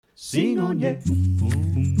Sing on, yeah.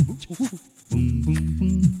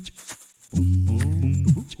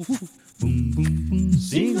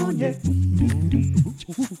 Sing on, yeah.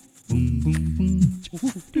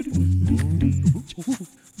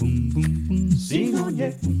 Sing on,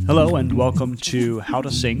 yeah. Hello and welcome to How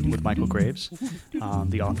to Sing with Michael Graves,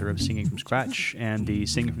 the author of Singing from Scratch and the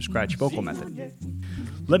Singing from Scratch vocal method.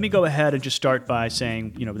 Let me go ahead and just start by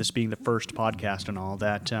saying, this being the first podcast and all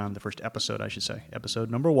that, the first episode, I should say, episode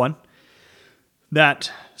number 1, that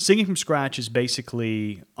Singing from Scratch is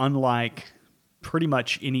basically unlike pretty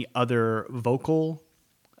much any other vocal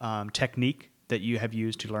technique that you have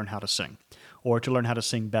used to learn how to sing or to learn how to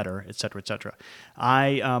sing better, et cetera, et cetera.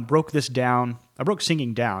 I broke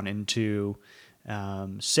singing down into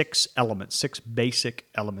 6 basic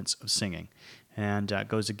elements of singing, and it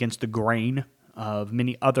goes against the grain of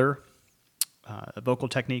many other vocal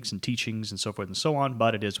techniques and teachings and so forth and so on,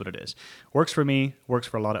 but it is what it is. Works for me, works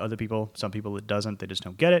for a lot of other people. Some people it doesn't, they just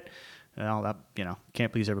don't get it.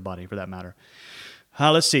 Can't please everybody for that matter.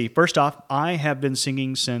 Let's see. First off, I have been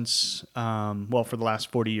singing since, for the last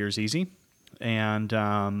 40 years easy. And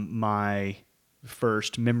my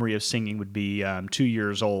first memory of singing would be 2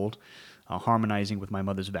 years old, harmonizing with my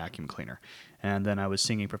mother's vacuum cleaner. And then I was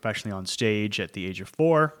singing professionally on stage at the age of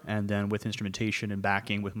 4, and then with instrumentation and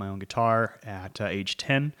backing with my own guitar at age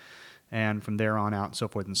 10, and from there on out, and so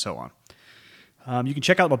forth and so on. You can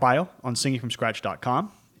check out my bio on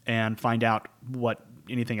singingfromscratch.com and find out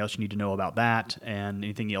anything else you need to know about that, and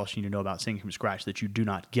anything else you need to know about Singing from Scratch that you do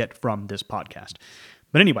not get from this podcast.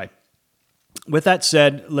 But anyway, with that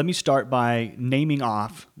said, let me start by naming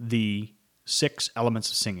off the 6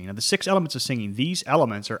 elements of singing. Now, the 6 elements of singing, these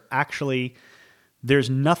elements are actually, there's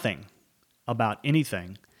nothing about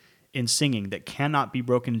anything in singing that cannot be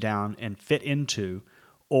broken down and fit into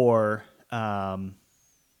or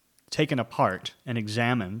taken apart and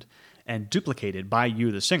examined and duplicated by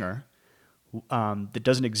you, the singer, that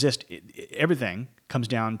doesn't exist. Everything comes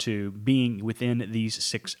down to being within these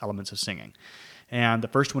 6 elements of singing. And the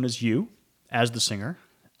first one is you as the singer.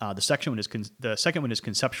 The second one is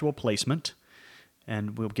conceptual placement,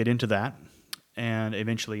 and we'll get into that, and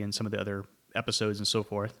eventually in some of the other episodes and so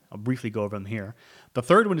forth. I'll briefly go over them here. The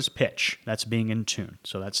third one is pitch. That's being in tune.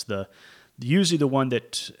 So that's usually the one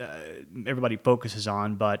that everybody focuses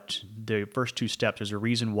on, but the first 2 steps, there's a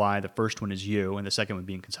reason why the first one is you, and the second one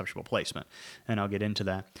being conceptual placement, and I'll get into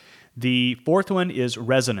that. The fourth one is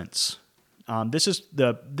resonance. This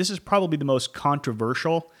is probably the most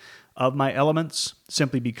controversial of my elements,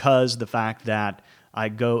 simply because the fact that I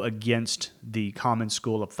go against the common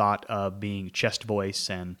school of thought of being chest voice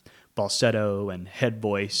and falsetto and head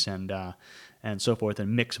voice and so forth,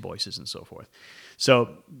 and mixed voices and so forth.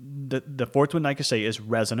 So the fourth one, like I say, is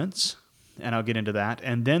resonance, and I'll get into that.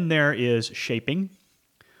 And then there is shaping,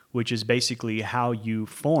 which is basically how you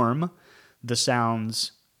form the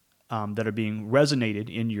sounds that are being resonated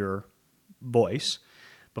in your voice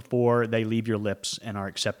before they leave your lips and are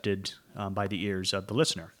accepted by the ears of the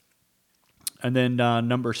listener. And then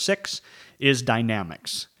number 6 is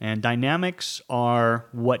dynamics. And dynamics are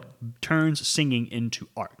what turns singing into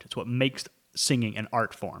art. It's what makes singing an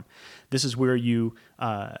art form. This is where you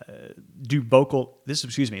This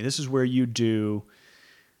is where you do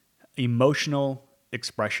emotional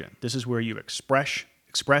expression. This is where you express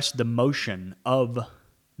the emotion of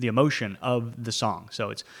the song.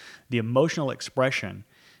 So it's the emotional expression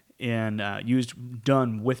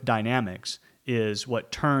done with dynamics is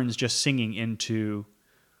what turns just singing into,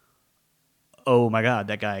 oh my God,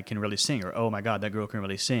 that guy can really sing, or oh my God, that girl can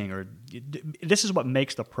really sing, or this is what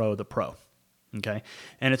makes the pro the pro, okay?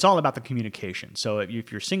 And it's all about the communication. So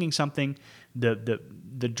if you're singing something, the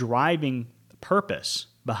driving purpose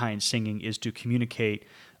behind singing is to communicate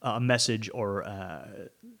a message or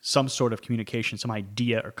some sort of communication, some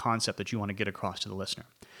idea or concept that you want to get across to the listener.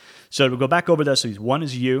 So we'll go back over this. So 1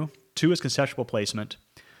 is you, 2 is conceptual placement.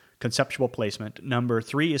 Number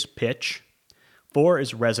 3 is pitch. 4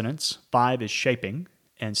 is resonance. 5 is shaping.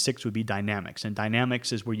 And 6 would be dynamics. And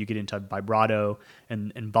dynamics is where you get into vibrato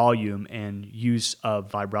and volume, and use of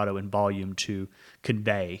vibrato and volume to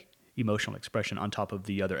convey emotional expression on top of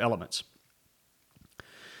the other elements.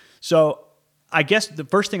 So I guess the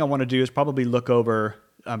first thing I want to do is probably look over,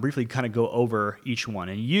 briefly kind of go over each one.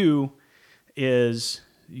 And you is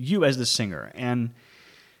you as the singer. And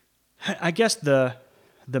I guess the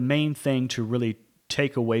main thing to really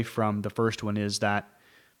take away from the first one is that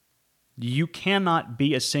you cannot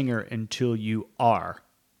be a singer until you are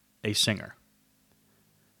a singer.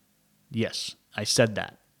 Yes, I said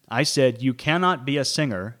that. I said you cannot be a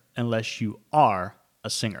singer unless you are a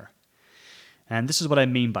singer. And this is what I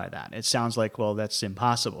mean by that. It sounds like, well, that's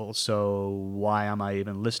impossible, so why am I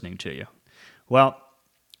even listening to you? Well,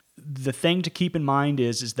 the thing to keep in mind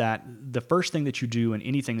is that the first thing that you do in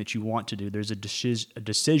anything that you want to do, there's a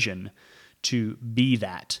decision to be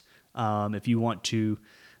that. If you want to,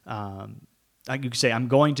 like you could say, I'm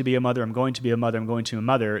going to be a mother, I'm going to be a mother, I'm going to be a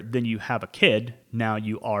mother, then you have a kid, now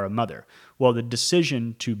you are a mother. Well, the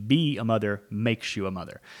decision to be a mother makes you a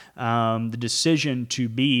mother. The decision to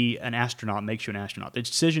be an astronaut makes you an astronaut. The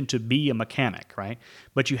decision to be a mechanic, right?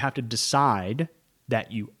 But you have to decide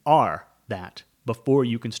that you are that before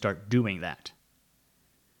you can start doing that.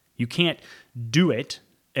 You can't do it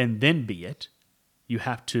and then be it. You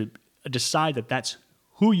have to decide that that's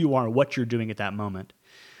who you are, what you're doing at that moment,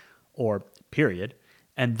 or period,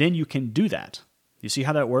 and then you can do that. You see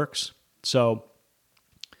how that works? So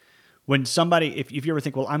when somebody, if you ever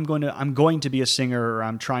think, well, I'm going to be a singer, or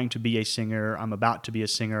I'm trying to be a singer, I'm about to be a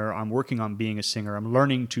singer, I'm working on being a singer, I'm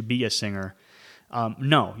learning to be a singer.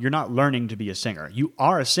 No, you're not learning to be a singer. You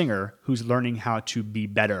are a singer who's learning how to be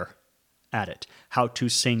better at it, how to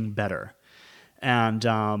sing better. And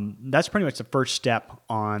that's pretty much the first step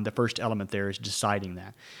on the first element there, is deciding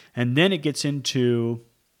that. And then it gets into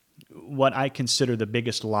what I consider the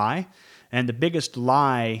biggest lie. And the biggest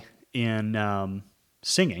lie in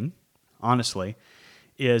singing, honestly,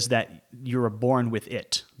 is that you're born with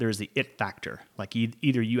it. There's the it factor. Like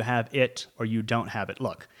either you have it or you don't have it.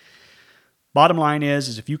 Look, bottom line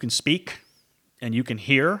is if you can speak and you can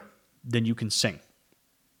hear, then you can sing.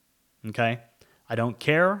 Okay? I don't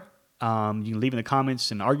care. You can leave in the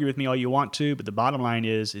comments and argue with me all you want to, but the bottom line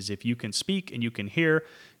is if you can speak and you can hear,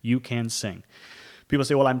 you can sing. People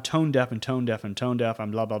say, well, I'm tone deaf and tone deaf and tone deaf,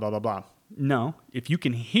 I'm blah, blah, blah, blah, blah. No, if you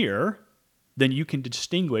can hear, then you can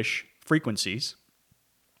distinguish frequencies.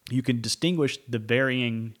 You can distinguish the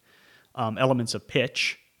varying elements of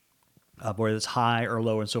pitch, whether it's high or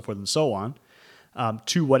low and so forth and so on,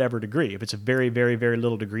 to whatever degree. If it's a very, very, very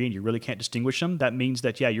little degree and you really can't distinguish them, that means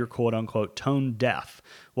that, yeah, you're quote-unquote tone deaf.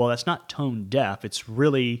 Well, that's not tone deaf. It's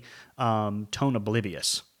really tone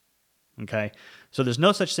oblivious, okay? So there's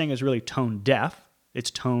no such thing as really tone deaf. It's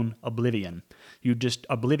tone oblivion. You're just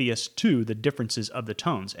oblivious to the differences of the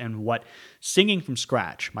tones. And what Singing from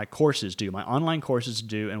Scratch, my courses do, my online courses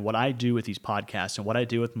do, and what I do with these podcasts and what I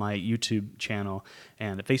do with my YouTube channel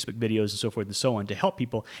and the Facebook videos and so forth and so on to help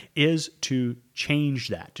people is to change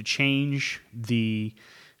that, to change the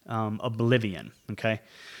oblivion, okay?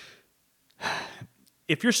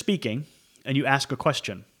 If you're speaking and you ask a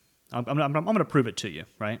question, I'm going to prove it to you,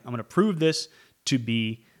 right? I'm going to prove this to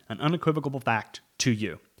be an unequivocal fact to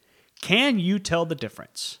you. Can you tell the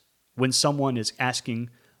difference when someone is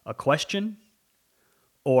asking a question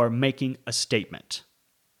or making a statement?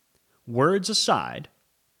 Words aside,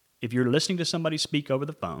 if you're listening to somebody speak over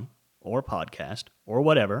the phone or podcast or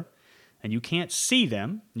whatever, and you can't see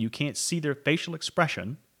them, you can't see their facial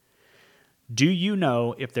expression, do you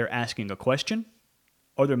know if they're asking a question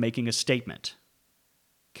or they're making a statement?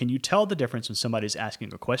 Can you tell the difference when somebody's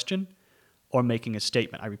asking a question or making a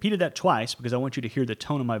statement? I repeated that twice because I want you to hear the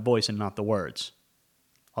tone of my voice and not the words.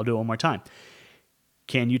 I'll do it one more time.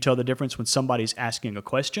 Can you tell the difference when somebody's asking a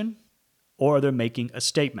question or they're making a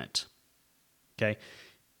statement? Okay.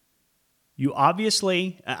 You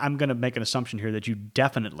obviously, I'm going to make an assumption here that you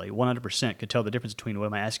definitely, 100% can tell the difference between when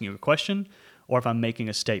I'm asking you a question or if I'm making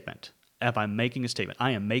a statement. If I'm making a statement,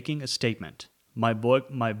 I am making a statement. My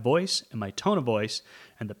voice and my tone of voice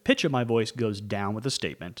and the pitch of my voice goes down with a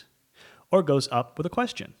statement or goes up with a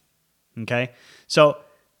question, okay? So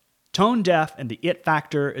tone deaf and the it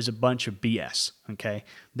factor is a bunch of BS, okay?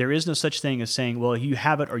 There is no such thing as saying, well, you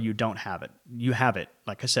have it or you don't have it. You have it.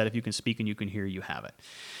 Like I said, if you can speak and you can hear, you have it.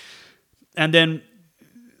 And then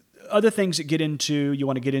other things that you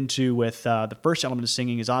want to get into with the first element of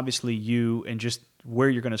singing is obviously you and just where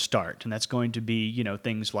you're going to start. And that's going to be,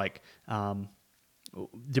 things like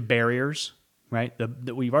the barriers, right?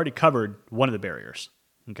 We've already covered one of the barriers.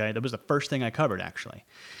 Okay, that was the first thing I covered, actually.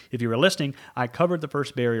 If you were listening, I covered the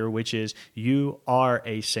first barrier, which is you are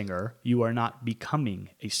a singer. You are not becoming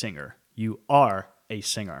a singer. You are a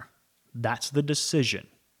singer. That's the decision,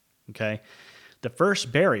 okay? The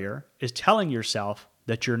first barrier is telling yourself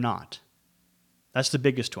that you're not. That's the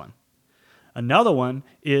biggest one. Another one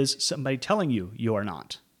is somebody telling you you are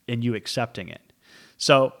not and you accepting it.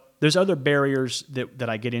 So there's other barriers that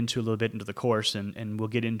I get into a little bit into the course, and we'll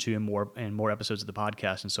get into in more episodes of the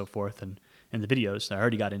podcast and so forth, and in the videos. I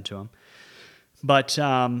already got into them. But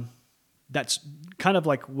that's kind of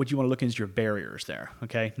like what you want to look into your barriers there,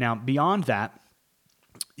 okay? Now, beyond that,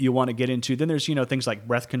 you want to get into. Then there's, things like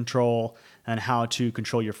breath control and how to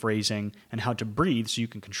control your phrasing and how to breathe so you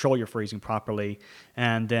can control your phrasing properly.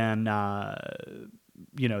 And then,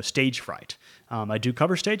 stage fright. I do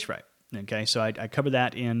cover stage fright. Okay, so I cover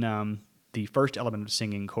that in the first element of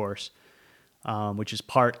singing course, which is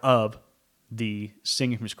part of the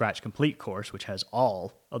Singing from Scratch Complete course, which has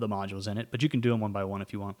all of the modules in it, but you can do them one by one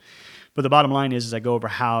if you want. But the bottom line is I go over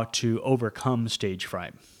how to overcome stage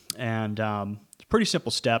fright. And it's pretty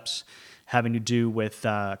simple steps having to do with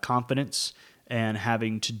confidence and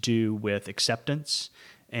having to do with acceptance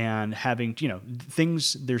and having,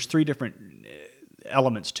 things, there's 3 different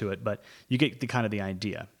elements to it, but you get the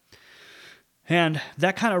idea. And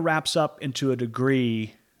that kind of wraps up into a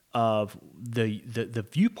degree of the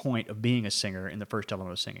viewpoint of being a singer in the first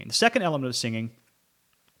element of singing. The second element of singing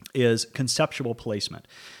is conceptual placement.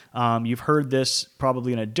 You've heard this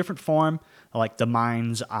probably in a different form, like the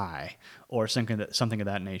mind's eye or something of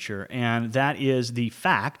that nature. And that is the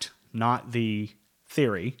fact, not the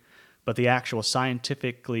theory, but the actual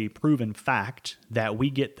scientifically proven fact that we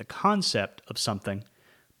get the concept of something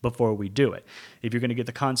before we do it. If you're going to get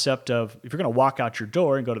the concept of, if you're going to walk out your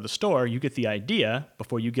door and go to the store, you get the idea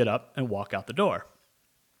before you get up and walk out the door.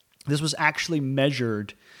 This was actually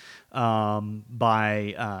measured by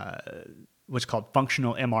what's called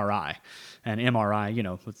functional MRI. And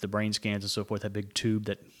MRI, with the brain scans and so forth, that big tube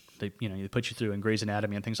that they put you through in Grey's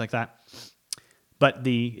Anatomy and things like that. But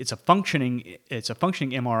it's a functioning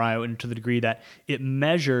MRI to the degree that it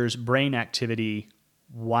measures brain activity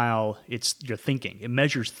while you're thinking. It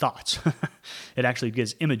measures thoughts. It actually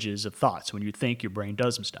gives images of thoughts. When you think, your brain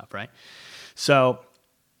does some stuff, right? So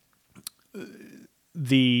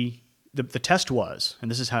the test was,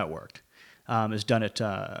 and this is how it worked, is done at,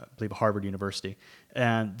 I believe, Harvard University.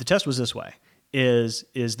 And the test was this way, is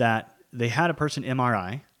that they had a person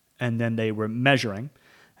MRI, and then they were measuring,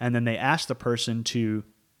 and then they asked the person to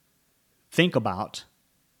think about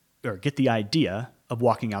or get the idea of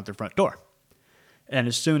walking out their front door. And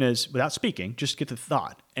as soon as, without speaking, just get the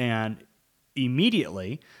thought. And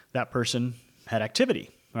immediately, that person had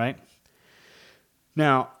activity, right?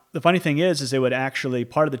 Now, the funny thing is they would actually,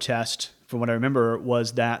 part of the test, from what I remember,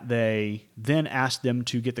 was that they then asked them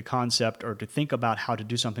to get the concept or to think about how to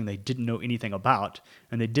do something they didn't know anything about,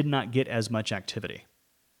 and they did not get as much activity.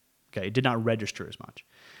 Okay, it did not register as much.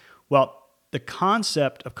 Well, the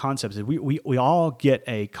concept of concepts is we all get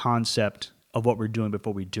a concept of what we're doing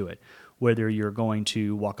before we do it. Whether you're going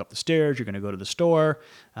to walk up the stairs, you're going to go to the store,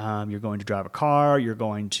 you're going to drive a car, you're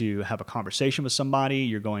going to have a conversation with somebody,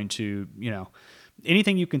 you're going to,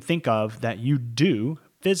 anything you can think of that you do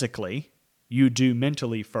physically, you do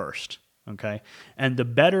mentally first, okay? And the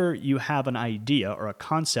better you have an idea or a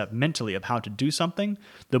concept mentally of how to do something,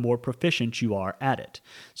 the more proficient you are at it.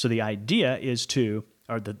 So the idea is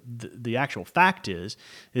the actual fact is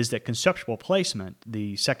that conceptual placement,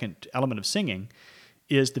 the second element of singing,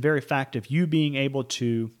 is the very fact of you being able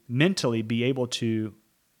to mentally be able to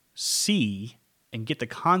see and get the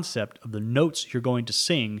concept of the notes you're going to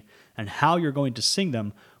sing and how you're going to sing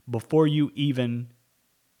them before you even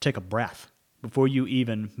take a breath, before you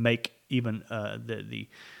even make even the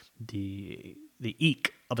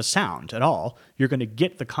eek of a sound at all. You're going to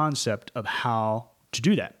get the concept of how to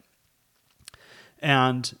do that.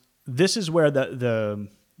 And this is where the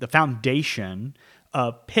foundation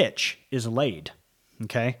of pitch is laid.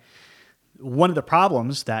 Okay, one of the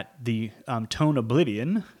problems that the tone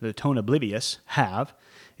oblivious have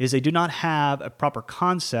is they do not have a proper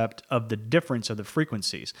concept of the difference of the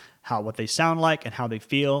frequencies, what they sound like and how they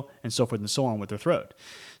feel and so forth and so on with their throat.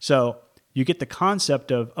 So you get the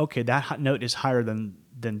concept of, okay, that note is higher than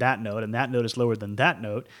that note and that note is lower than that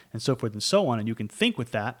note and so forth and so on. And you can think with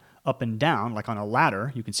that up and down, like on a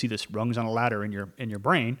ladder. You can see this rungs on a ladder in your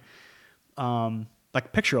brain.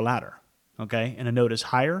 Like picture a ladder. Okay, and a note is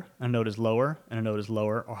higher, a note is lower, and a note is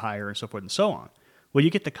lower or higher, and so forth and so on. Well, you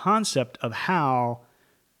get the concept of how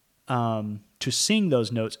to sing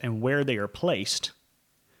those notes and where they are placed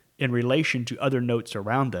in relation to other notes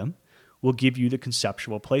around them will give you the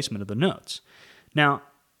conceptual placement of the notes. Now,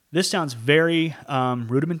 this sounds very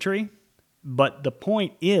rudimentary, but the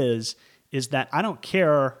point is that I don't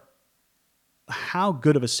care how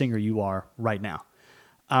good of a singer you are right now.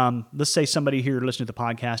 Let's say somebody here listening to the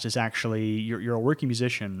podcast is actually, you're a working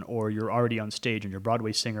musician, or you're already on stage and you're a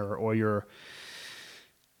Broadway singer, or you're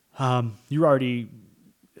already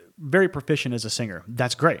very proficient as a singer.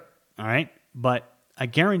 That's great, all right? But I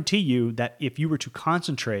guarantee you that if you were to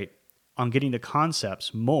concentrate on getting the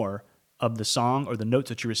concepts more of the song or the notes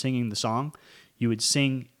that you were singing in the song, you would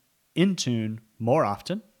sing in tune more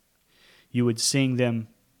often. You would sing them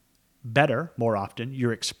better more often.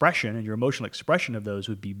 Your expression and your emotional expression of those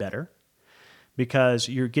would be better because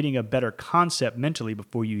you're getting a better concept mentally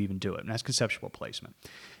before you even do it. And that's conceptual placement.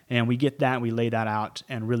 And we get that, we lay that out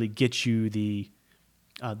and really get you the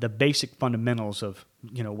basic fundamentals of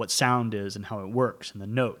what sound is and how it works and the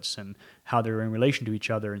notes and how they're in relation to each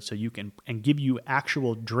other. And so you can and give you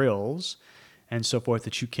actual drills and so forth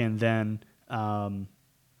that you can then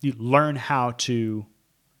you learn how to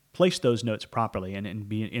place those notes properly and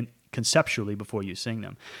be conceptually before you sing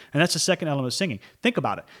them. And that's the second element of singing. Think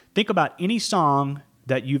about it. Think about any song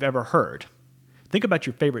that you've ever heard. Think about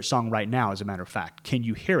your favorite song right now, as a matter of fact. Can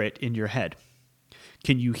you hear it in your head?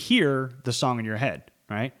 Can you hear the song in your head,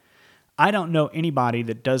 right? I don't know anybody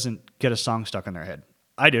that doesn't get a song stuck in their head.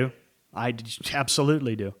 I do. I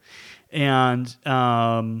absolutely do. And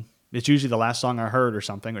it's usually the last song I heard or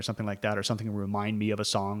something like that, or something to remind me of a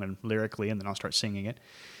song and lyrically, and then I'll start singing it.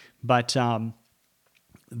 But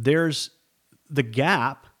there's the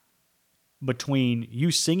gap between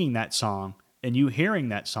you singing that song and you hearing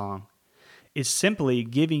that song is simply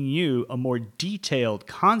giving you a more detailed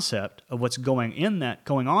concept of what's going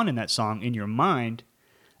on in that song in your mind,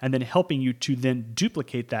 and then helping you to then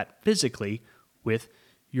duplicate that physically with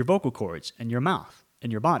your vocal cords and your mouth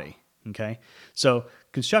and your body. Okay, so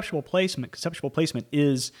conceptual placement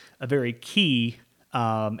is a very key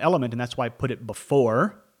element, and that's why I put it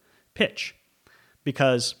before pitch,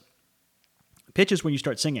 because pitch is when you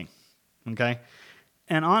start singing. Okay,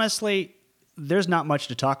 and honestly, there's not much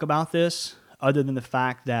to talk about this other than the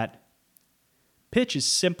fact that pitch is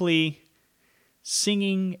simply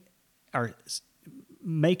singing or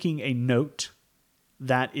making a note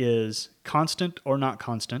that is constant or not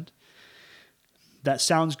constant, that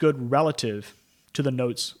sounds good relative to the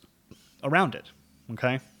notes around it,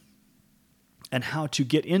 okay? And how to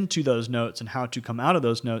get into those notes and how to come out of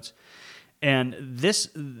those notes. And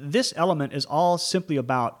this element is all simply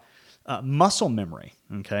about muscle memory,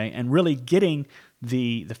 okay? And really getting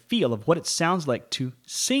the feel of what it sounds like to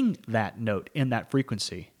sing that note in that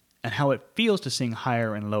frequency and how it feels to sing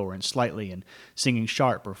higher and lower and slightly and singing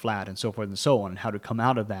sharp or flat and so forth and so on, and how to come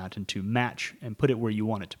out of that and to match and put it where you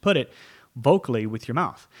want it to put it vocally with your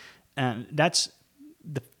mouth. And it's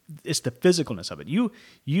the physicalness of it. You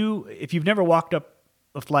if you've never walked up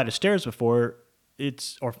a flight of stairs before,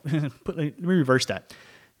 let me reverse that.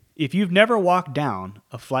 If you've never walked down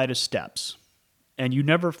a flight of steps and you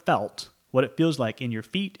never felt what it feels like in your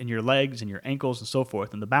feet and your legs and your ankles and so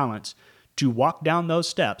forth and the balance to walk down those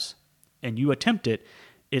steps and you attempt it,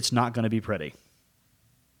 it's not going to be pretty,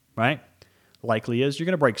 right? Likely is you're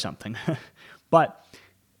going to break something. But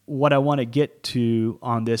what I want to get to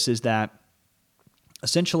on this is that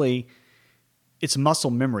essentially it's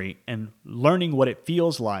muscle memory and learning what it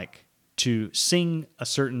feels like to sing a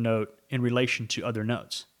certain note in relation to other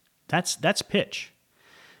notes. That's pitch.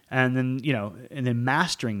 And then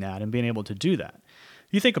mastering that and being able to do that.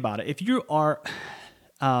 You think about it. If you are,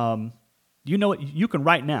 you can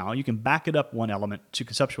right now, you can back it up one element to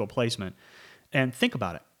conceptual placement and think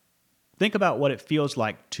about it. Think about what it feels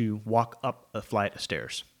like to walk up a flight of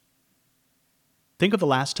stairs. Think of the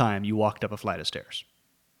last time you walked up a flight of stairs.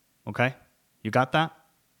 Okay? You got that?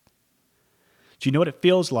 Do you know what it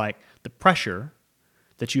feels like, the pressure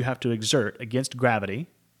that you have to exert against gravity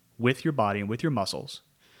with your body and with your muscles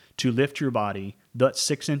to lift your body that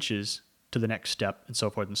 6 inches to the next step and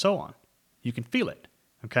so forth and so on? You can feel it,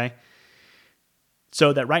 okay?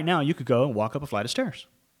 So that right now you could go and walk up a flight of stairs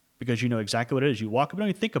because you know exactly what it is. You walk up, you don't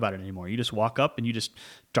even think about it anymore. You just walk up and you just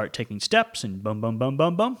start taking steps and boom, boom, boom,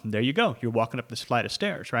 boom, boom. And there you go. You're walking up this flight of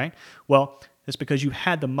stairs, right? Well, it's because you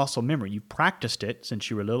had the muscle memory. You practiced it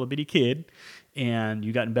since you were a little bitty kid and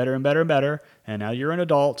you gotten better and better and better. And now you're an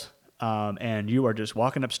adult and you are just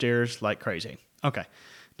walking upstairs like crazy. Okay.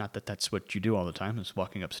 Not that that's what you do all the time, is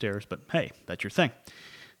walking upstairs, but hey, that's your thing.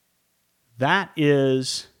 There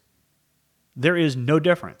is no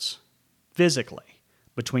difference physically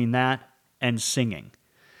between that and singing.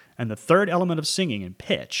 And the third element of singing and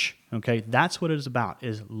pitch, okay, that's what it is about,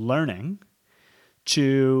 is learning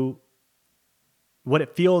to what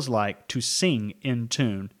it feels like to sing in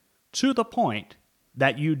tune to the point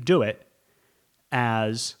that you do it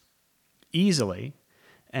as easily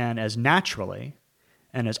and as naturally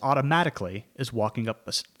and as automatically as walking up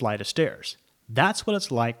a flight of stairs. That's what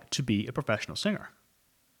it's like to be a professional singer.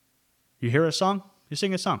 You hear a song, you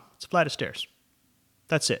sing a song. It's a flight of stairs.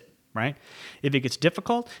 That's it, right? If it gets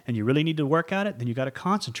difficult and you really need to work at it, then you got to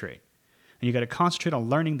concentrate. And you got to concentrate on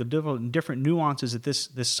learning the different nuances that this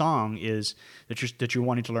song is that you're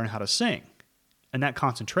wanting to learn how to sing. And that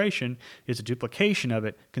concentration is a duplication of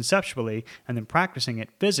it conceptually and then practicing it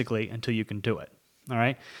physically until you can do it. All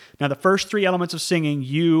right. Now, the first three elements of singing,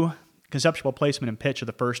 conceptual placement and pitch are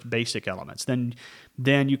the first basic elements.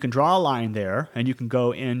 Then you can draw a line there, and you can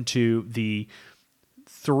go into the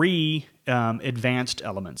three advanced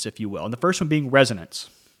elements, if you will. And the first one being resonance.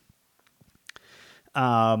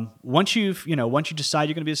 Once you decide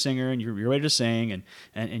you're going to be a singer and you're ready to sing, and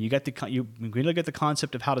you really get the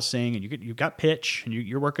concept of how to sing, and you've got pitch, and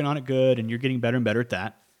you're working on it good, and you're getting better and better at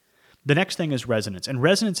that. The next thing is resonance, and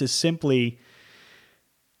resonance is simply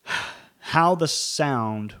how the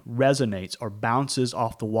sound resonates or bounces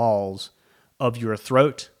off the walls of your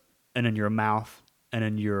throat and in your mouth and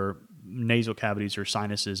in your nasal cavities or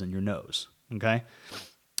sinuses and your nose. Okay,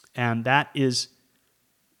 and that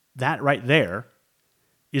right there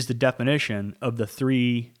is the definition of the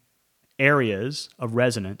three areas of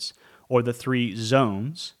resonance, or the three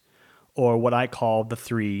zones, or what I call the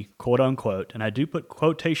three, quote unquote, and I do put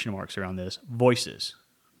quotation marks around this, voices.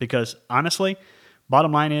 Because honestly,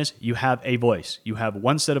 bottom line is you have a voice. You have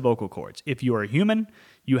one set of vocal cords. If you are human,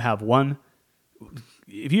 you have one.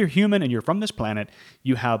 If you're human and you're from this planet,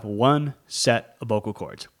 you have one set of vocal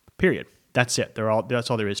cords. Period. That's it. That's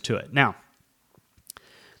all there is to it. Now,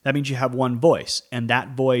 that means you have one voice, and that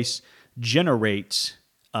voice generates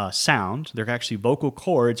sound. They're actually vocal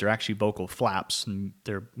cords, or actually vocal flaps, and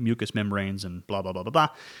they're mucous membranes and blah, blah, blah, blah, blah.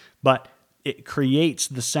 But it creates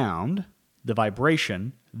the sound, the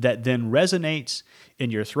vibration, that then resonates in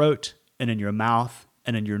your throat and in your mouth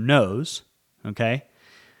and in your nose, okay?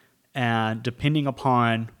 And depending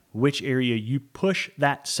upon which area you push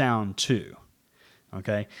that sound to,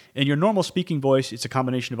 okay? In your normal speaking voice, it's a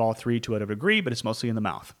combination of all three to whatever degree, but it's mostly in the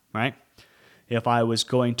mouth, right? If I was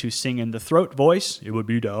going to sing in the throat voice, it would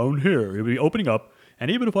be down here. It would be opening up. And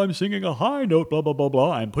even if I'm singing a high note, blah, blah, blah,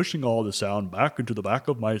 blah, I'm pushing all the sound back into the back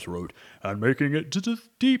of my throat and making it just a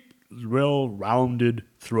deep, well-rounded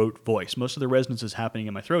throat voice. Most of the resonance is happening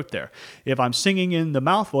in my throat there. If I'm singing in the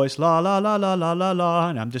mouth voice, la, la, la, la, la, la, la,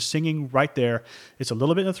 and I'm just singing right there, it's a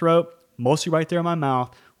little bit in the throat, mostly right there in my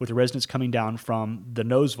mouth, with the resonance coming down from the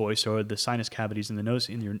nose voice, or the sinus cavities in the nose,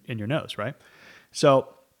 in your nose, right?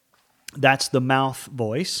 So that's the mouth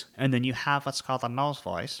voice, and then you have what's called the nose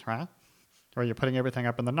voice, right? Where you're putting everything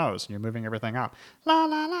up in the nose and you're moving everything up. La,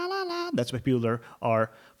 la, la, la, la. That's what people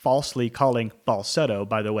are falsely calling falsetto.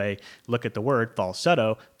 By the way, look at the word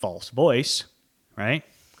falsetto, false voice, right?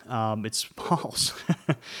 It's false.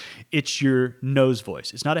 It's your nose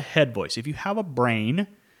voice. It's not a head voice. If you have a brain,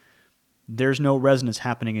 there's no resonance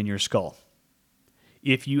happening in your skull.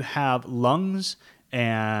 If you have lungs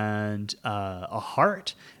and a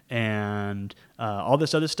heart and all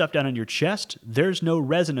this other stuff down in your chest, there's no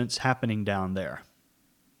resonance happening down there.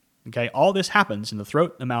 Okay, all this happens in the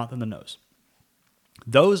throat, the mouth, and the nose.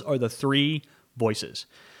 Those are the three voices.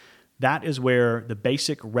 That is where the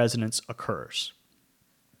basic resonance occurs.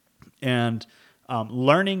 And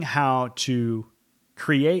learning how to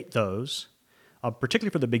create those,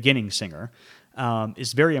 particularly for the beginning singer,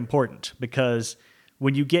 is very important, because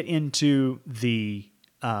when you get into the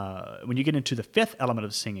fifth element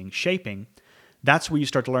of singing, shaping, that's where you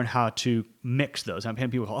start to learn how to mix those. I've had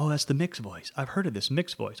people go, oh, that's the mixed voice. I've heard of this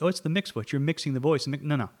mixed voice. Oh, it's the mixed voice. You're mixing the voice.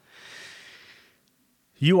 No.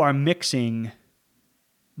 You are mixing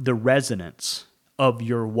the resonance of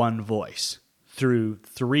your one voice through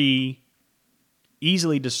three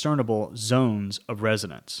easily discernible zones of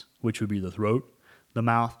resonance, which would be the throat, the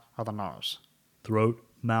mouth, or the nose. Throat,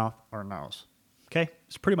 mouth, or nose. Okay?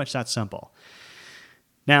 It's pretty much that simple.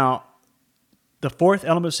 Now, the fourth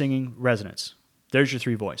element of singing, resonance. There's your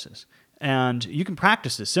three voices. And you can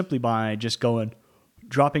practice this simply by just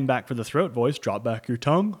dropping back for the throat voice, drop back your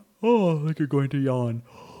tongue. Oh, I think you're going to yawn.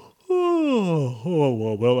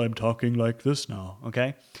 Well, I'm talking like this now,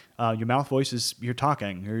 okay? Your mouth voice is, you're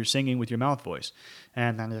talking, you're singing with your mouth voice.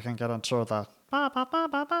 And then you can get into the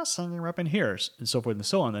ba-ba-ba-ba-ba, singing up in here, and so forth and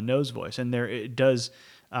so on, the nose voice. And there it does,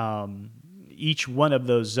 each one of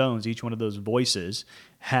those zones, each one of those voices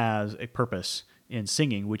has a purpose in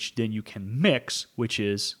singing, which then you can mix, which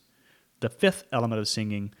is the fifth element of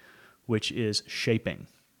singing, which is shaping.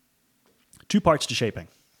 Two parts to shaping,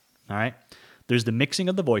 all right? There's the mixing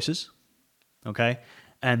of the voices, okay?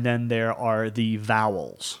 And then there are the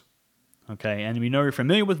vowels, okay? And we know you're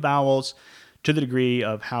familiar with vowels to the degree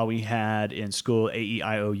of how we had in school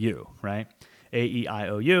A-E-I-O-U, right?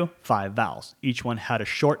 A-E-I-O-U, 5 vowels. Each one had a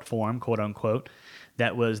short form, quote unquote,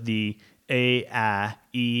 that was the A, I,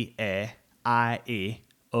 E, I,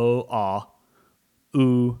 O,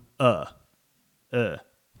 U,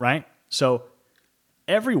 right? So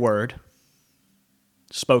every word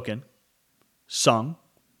spoken, sung,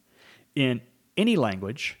 in any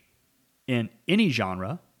language, in any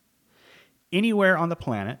genre, anywhere on the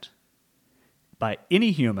planet by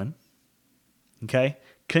any human, okay,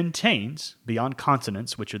 contains, beyond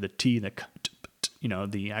consonants, which are the T and the K,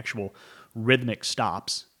 the actual rhythmic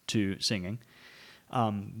stops to singing,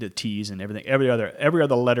 the T's and everything, every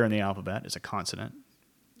other letter in the alphabet is a consonant,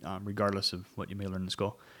 regardless of what you may learn in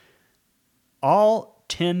school. All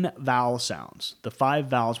 10 vowel sounds, the 5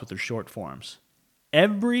 vowels with their short forms,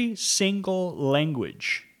 every single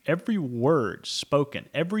language, every word spoken,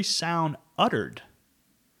 every sound uttered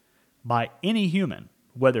by any human,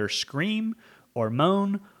 whether scream or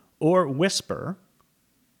moan or whisper,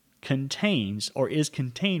 contains or is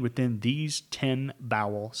contained within these 10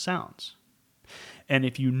 vowel sounds. And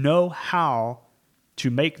if you know how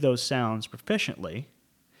to make those sounds proficiently,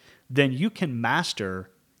 then you can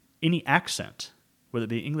master any accent, whether it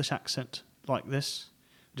be English accent like this,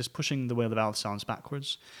 just pushing the way the vowel sounds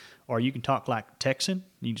backwards, or you can talk like Texan,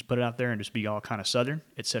 you can just put it out there and just be all kind of Southern,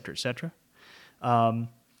 etc., etc.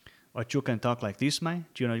 Or you can talk like this, man.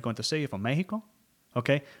 Do you know you're going to say you're from Mexico?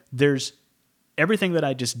 Okay, there's everything that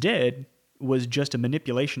I just did was just a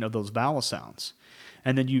manipulation of those vowel sounds.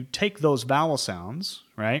 And then you take those vowel sounds,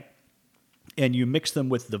 right, and you mix them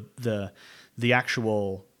with the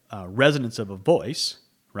actual resonance of a voice,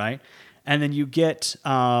 right, and then you get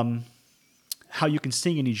how you can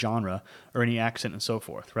sing any genre or any accent and so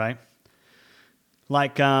forth, right?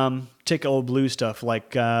 Like take old blues stuff,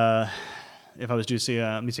 like if I was to see,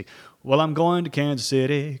 let me see. Well, I'm going to Kansas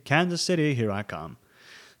City, here I come.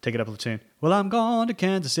 Take it up a tune. Well, I'm going to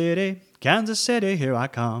Kansas City, here I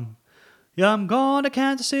come. Yeah, I'm going to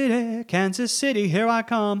Kansas City, here I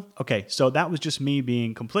come. Okay, so that was just me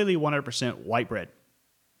being completely 100% white bread.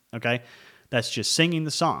 Okay, that's just singing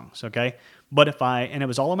the songs. Okay, but and it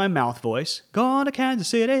was all in my mouth voice. Going to Kansas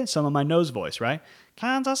City, some of my nose voice, right?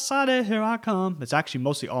 Kansas City, here I come. It's actually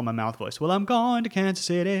mostly all my mouth voice. Well, I'm going to Kansas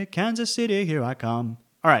City, here I come.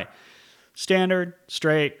 All right, standard,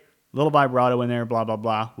 straight, little vibrato in there, blah, blah,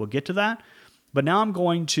 blah. We'll get to that. But now I'm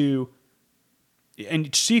going to,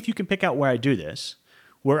 and see if you can pick out where I do this,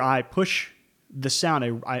 where I push the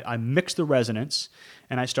sound, I mix the resonance,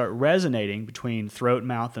 and I start resonating between throat,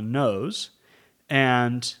 mouth, and nose,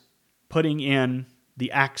 and putting in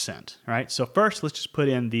the accent, right? So first, let's just put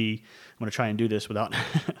in I'm going to try and do this without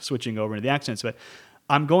switching over into the accents, but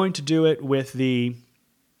I'm going to do it with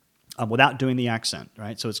without doing the accent,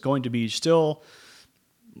 right? So it's going to be still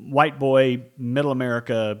white boy, middle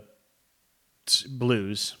America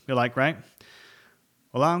blues. You're like, right?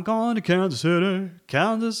 Well, I'm going to Kansas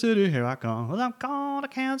City, here I come. Well, I'm going to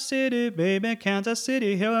Kansas City, baby, Kansas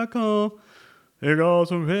City, here I come. There goes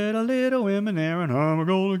some pretty little women there, and I'm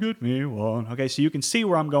going to get me one. Okay, so you can see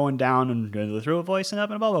where I'm going down and the throat voice and up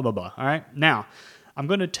and blah, blah, blah, blah. All right, now, I'm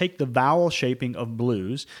going to take the vowel shaping of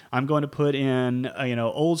blues. I'm going to put in,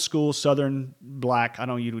 old school Southern black. I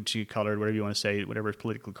don't use colored, whatever you want to say, whatever is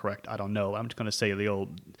politically correct. I don't know. I'm just going to say the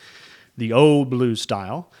old blues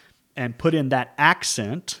style, and put in that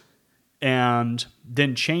accent, and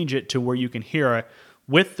then change it to where you can hear it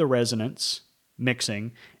with the resonance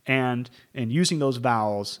mixing and using those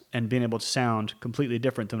vowels and being able to sound completely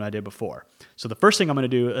different than I did before. So the first thing I'm going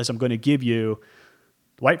to do is I'm going to give you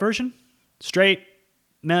the white version, straight,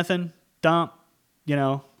 nothing, dump,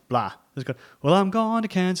 blah. Let's go. Well, I'm going to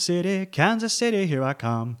Kansas City, here I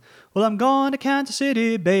come. Well, I'm going to Kansas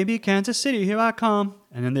City, baby, Kansas City, here I come.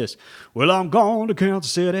 And then this. Well, I'm going to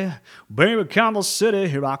Kansas City, baby, Kansas City,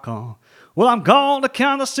 here I come. Well, I'm going to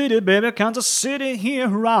Kansas City, baby, Kansas City,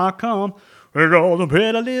 here I come. Here goes a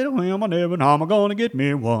pretty little woman, and I'm going to get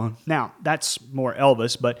me one. Now, that's more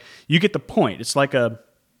Elvis, but you get the point. It's like I'm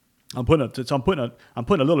putting a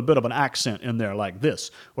little bit of an accent in there like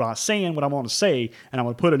this, where I'm saying what I want to say, and I'm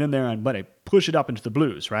going to put it in there and but I push it up into the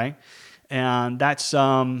blues, right? And that's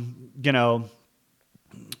any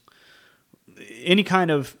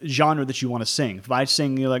kind of genre that you want to sing. If I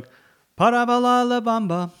sing, you're like Parabalala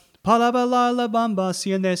bamba,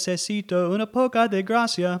 si necesito una poca de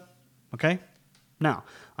gracia. Okay? Now,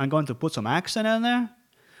 I'm going to put some accent in there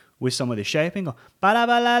with some of the shaping. Go,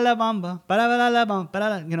 parabalala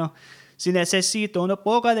bamba, si necesito una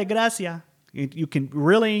poca de gracia. You can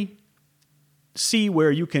really see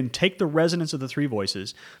where you can take the resonance of the three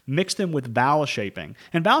voices, mix them with vowel shaping.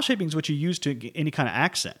 And vowel shaping is what you use to get any kind of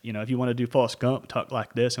accent. If you want to do Forrest Gump, talk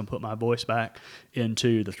like this and put my voice back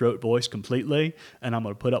into the throat voice completely, and I'm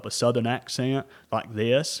going to put up a Southern accent like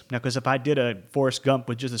this. Now, because if I did a Forrest Gump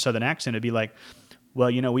with just a Southern accent, it'd be like, well,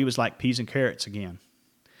 we was like peas and carrots again.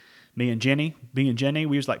 Me and Jenny, we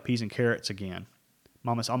was like peas and carrots again.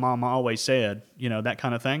 Mama always said, that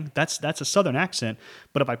kind of thing. That's a Southern accent.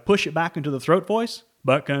 But if I push it back into the throat voice,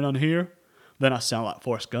 back down here, then I sound like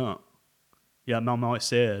Forrest Gump. Yeah, Mom always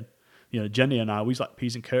said, Jenny and I, we was like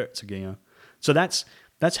peas and carrots again. So that's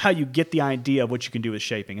how you get the idea of what you can do with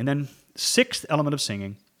shaping. And then sixth element of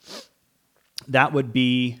singing, that would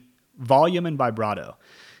be volume and vibrato,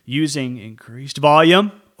 using increased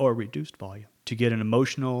volume or reduced volume to get an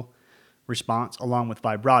emotional response along with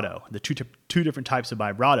vibrato. The two different types of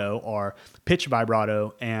vibrato are pitch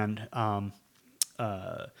vibrato and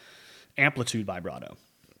amplitude vibrato,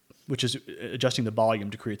 which is adjusting the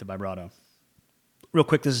volume to create the vibrato. Real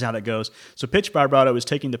quick, this is how that goes. So pitch vibrato is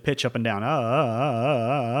taking the pitch up and down,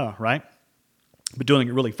 right? But doing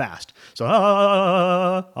it really fast. So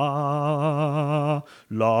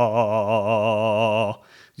la.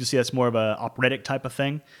 You see that's more of an operatic type of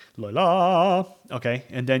thing. La, la. Okay,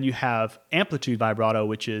 and then you have amplitude vibrato,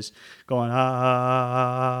 which is going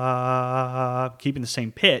keeping the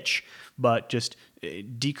same pitch, but just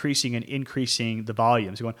decreasing and increasing the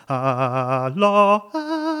volume. So going la,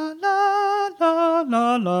 la, la,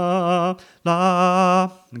 la, la,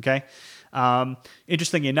 la. Okay.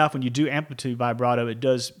 Interestingly enough, when you do amplitude vibrato, it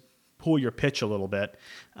does pull your pitch a little bit.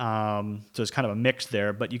 So it's kind of a mix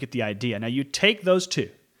there, but you get the idea. Now you take those two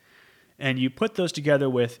and you put those together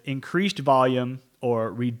with increased volume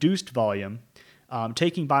or reduced volume,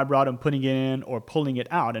 taking vibrato and putting it in or pulling it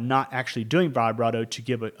out and not actually doing vibrato to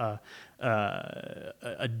give a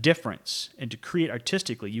difference and to create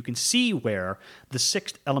artistically. You can see where the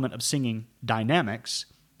sixth element of singing, dynamics,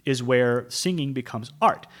 is where singing becomes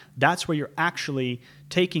art. That's where you're actually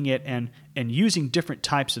taking it and using different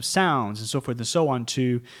types of sounds and so forth and so on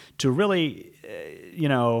to really,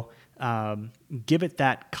 give it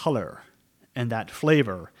that color and that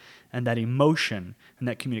flavor and that emotion and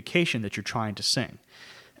that communication that you're trying to sing.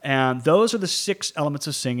 And those are the six elements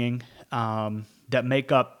of singing that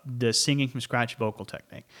make up the singing from scratch vocal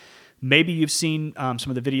technique. Maybe you've seen some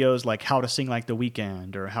of the videos like How to Sing Like The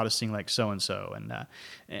Weeknd or How to Sing Like So-and-so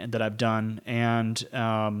and that I've done and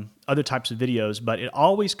other types of videos, but it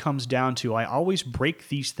always comes down to I always break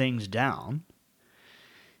these things down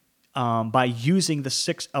by using the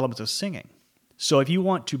six elements of singing. So if you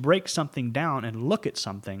want to break something down and look at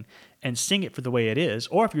something and sing it for the way it is,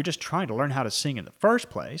 or if you're just trying to learn how to sing in the first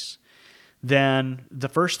place, then the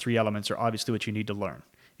first three elements are obviously what you need to learn.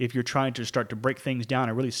 If you're trying to start to break things down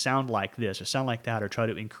and really sound like this or sound like that or try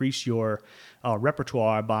to increase your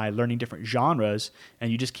repertoire by learning different genres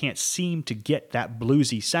and you just can't seem to get that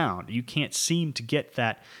bluesy sound, you can't seem to get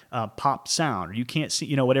that pop sound, or you can't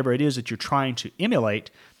see, whatever it is that you're trying to emulate,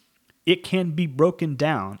 it can be broken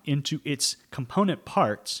down into its component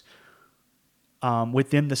parts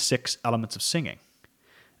within the six elements of singing.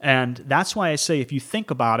 And that's why I say if you think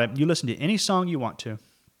about it, you listen to any song you want to,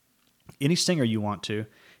 any singer you want to,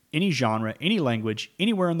 any genre, any language,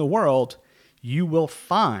 anywhere in the world, you will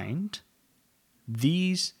find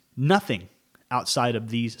nothing outside of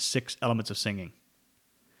these six elements of singing.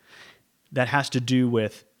 That has to do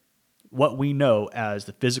with what we know as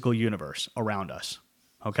the physical universe around us,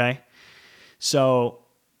 okay? So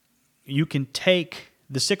you can take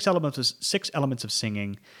the six elements of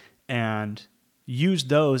singing and use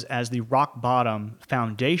those as the rock bottom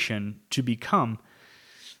foundation to become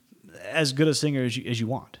as good a singer as you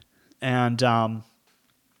want. And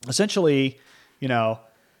essentially,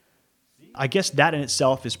 I guess that in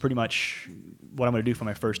itself is pretty much what I'm going to do for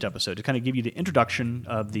my first episode, to kind of give you the introduction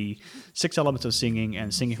of the six elements of singing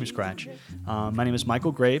and singing from scratch. My name is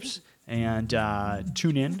Michael Graves, and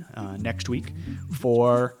tune in next week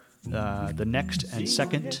for the next and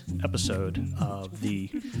second episode of the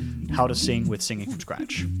How to Sing with Singing from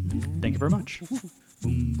Scratch. Thank you very much.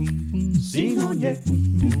 Sing on, yeah.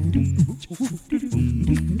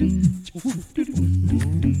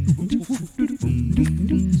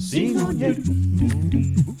 Sing on, yeah.